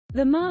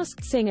The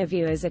Masked Singer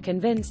viewers are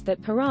convinced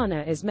that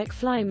Piranha is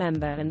McFly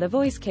member and The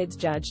Voice Kids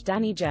judge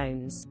Danny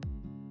Jones.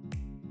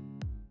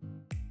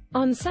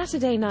 On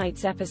Saturday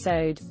night's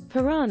episode,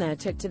 Piranha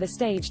took to the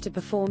stage to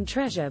perform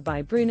Treasure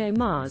by Bruno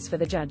Mars for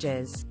the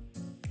judges.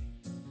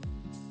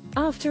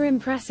 After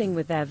impressing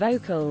with their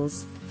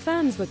vocals,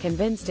 fans were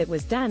convinced it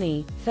was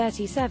Danny,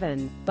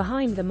 37,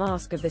 behind the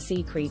mask of the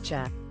sea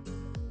creature.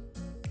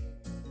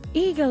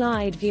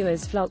 Eagle-eyed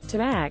viewers flocked to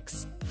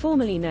X,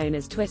 formerly known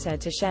as Twitter,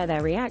 to share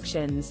their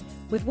reactions,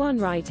 with one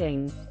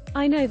writing,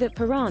 "I know that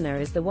Piranha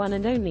is the one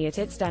and only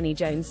it's Danny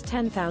Jones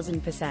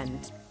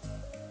 10,000%.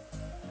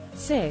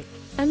 Sick."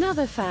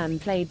 Another fan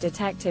played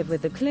detective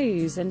with the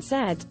clues and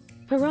said,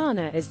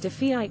 "Piranha is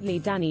definitely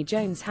Danny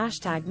Jones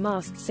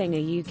 #Masked Singer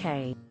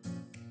UK.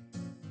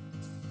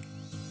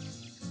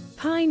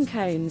 Pine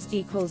cones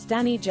equals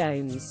Danny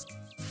Jones.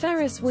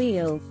 Ferris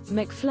wheel,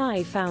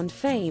 McFly found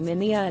fame in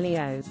the early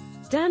O.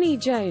 Danny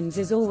Jones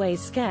is always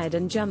scared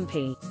and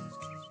jumpy.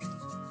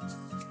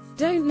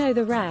 Don't know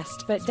the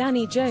rest, but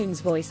Danny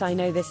Jones voice, I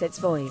know this it's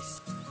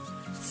voice.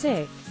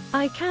 Sick.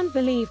 I can't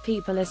believe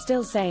people are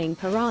still saying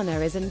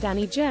Piranha isn't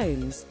Danny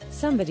Jones,"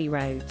 somebody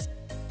wrote.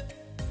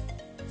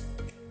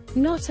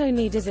 Not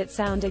only does it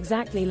sound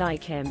exactly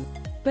like him,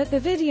 but the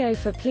video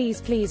for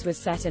Please Please was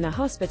set in a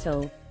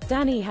hospital.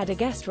 Danny had a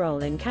guest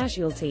role in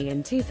Casualty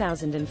in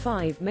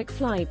 2005.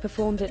 McFly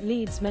performed at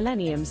Leeds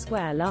Millennium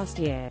Square last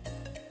year.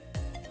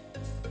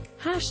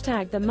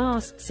 #The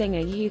Masked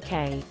Singer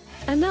UK.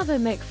 Another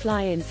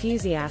McFly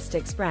enthusiast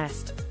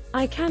expressed,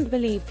 "I can't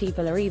believe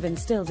people are even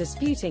still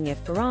disputing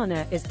if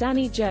Piranha is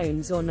Danny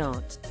Jones or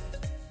not.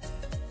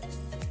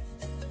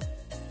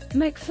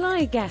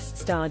 McFly guest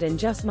starred in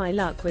Just My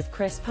Luck with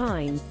Chris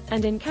Pine,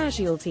 and in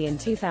Casualty in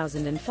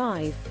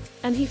 2005,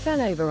 and he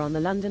fell over on the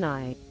London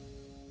Eye.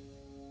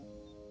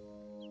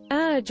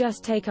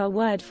 Just take our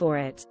word for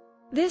it.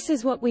 This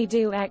is what we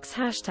do. X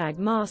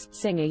 #Masked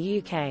Singer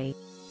UK.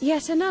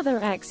 Yet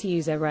another X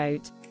user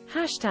wrote,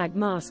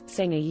 #Masked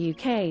Singer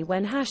UK.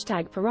 When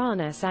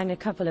 #Piranha sang a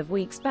couple of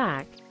weeks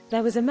back,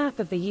 there was a map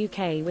of the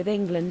UK with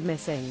England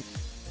missing.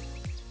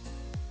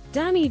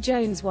 Danny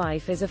Jones'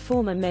 wife is a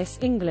former Miss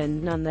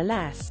England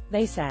nonetheless,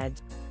 they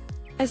said.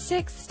 A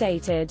sixth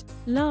stated,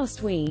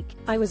 "Last week,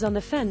 I was on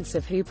the fence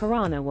of who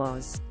Piranha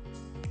was.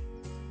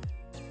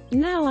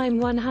 Now I'm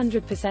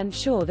 100%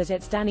 sure that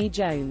it's Danny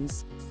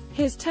Jones.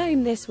 His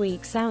tone this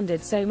week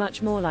sounded so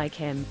much more like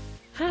him."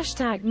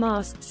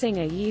 #Masked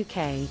Singer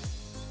UK.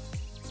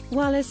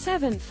 While a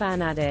seventh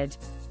fan added,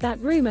 "That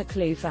rumor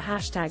clue for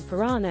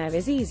 #Piranha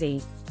is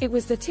easy. It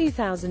was the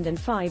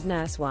 2005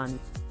 nurse one."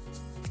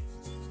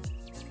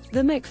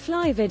 The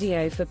McFly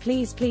video for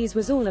Please Please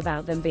was all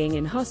about them being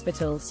in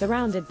hospital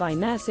surrounded by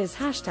nurses.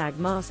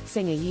 #Masked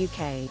Singer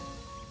UK.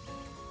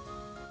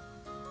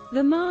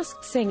 The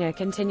Masked Singer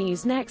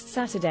continues next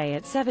Saturday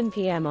at 7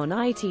 p.m. on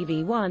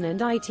ITV1 and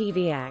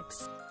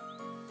ITVX.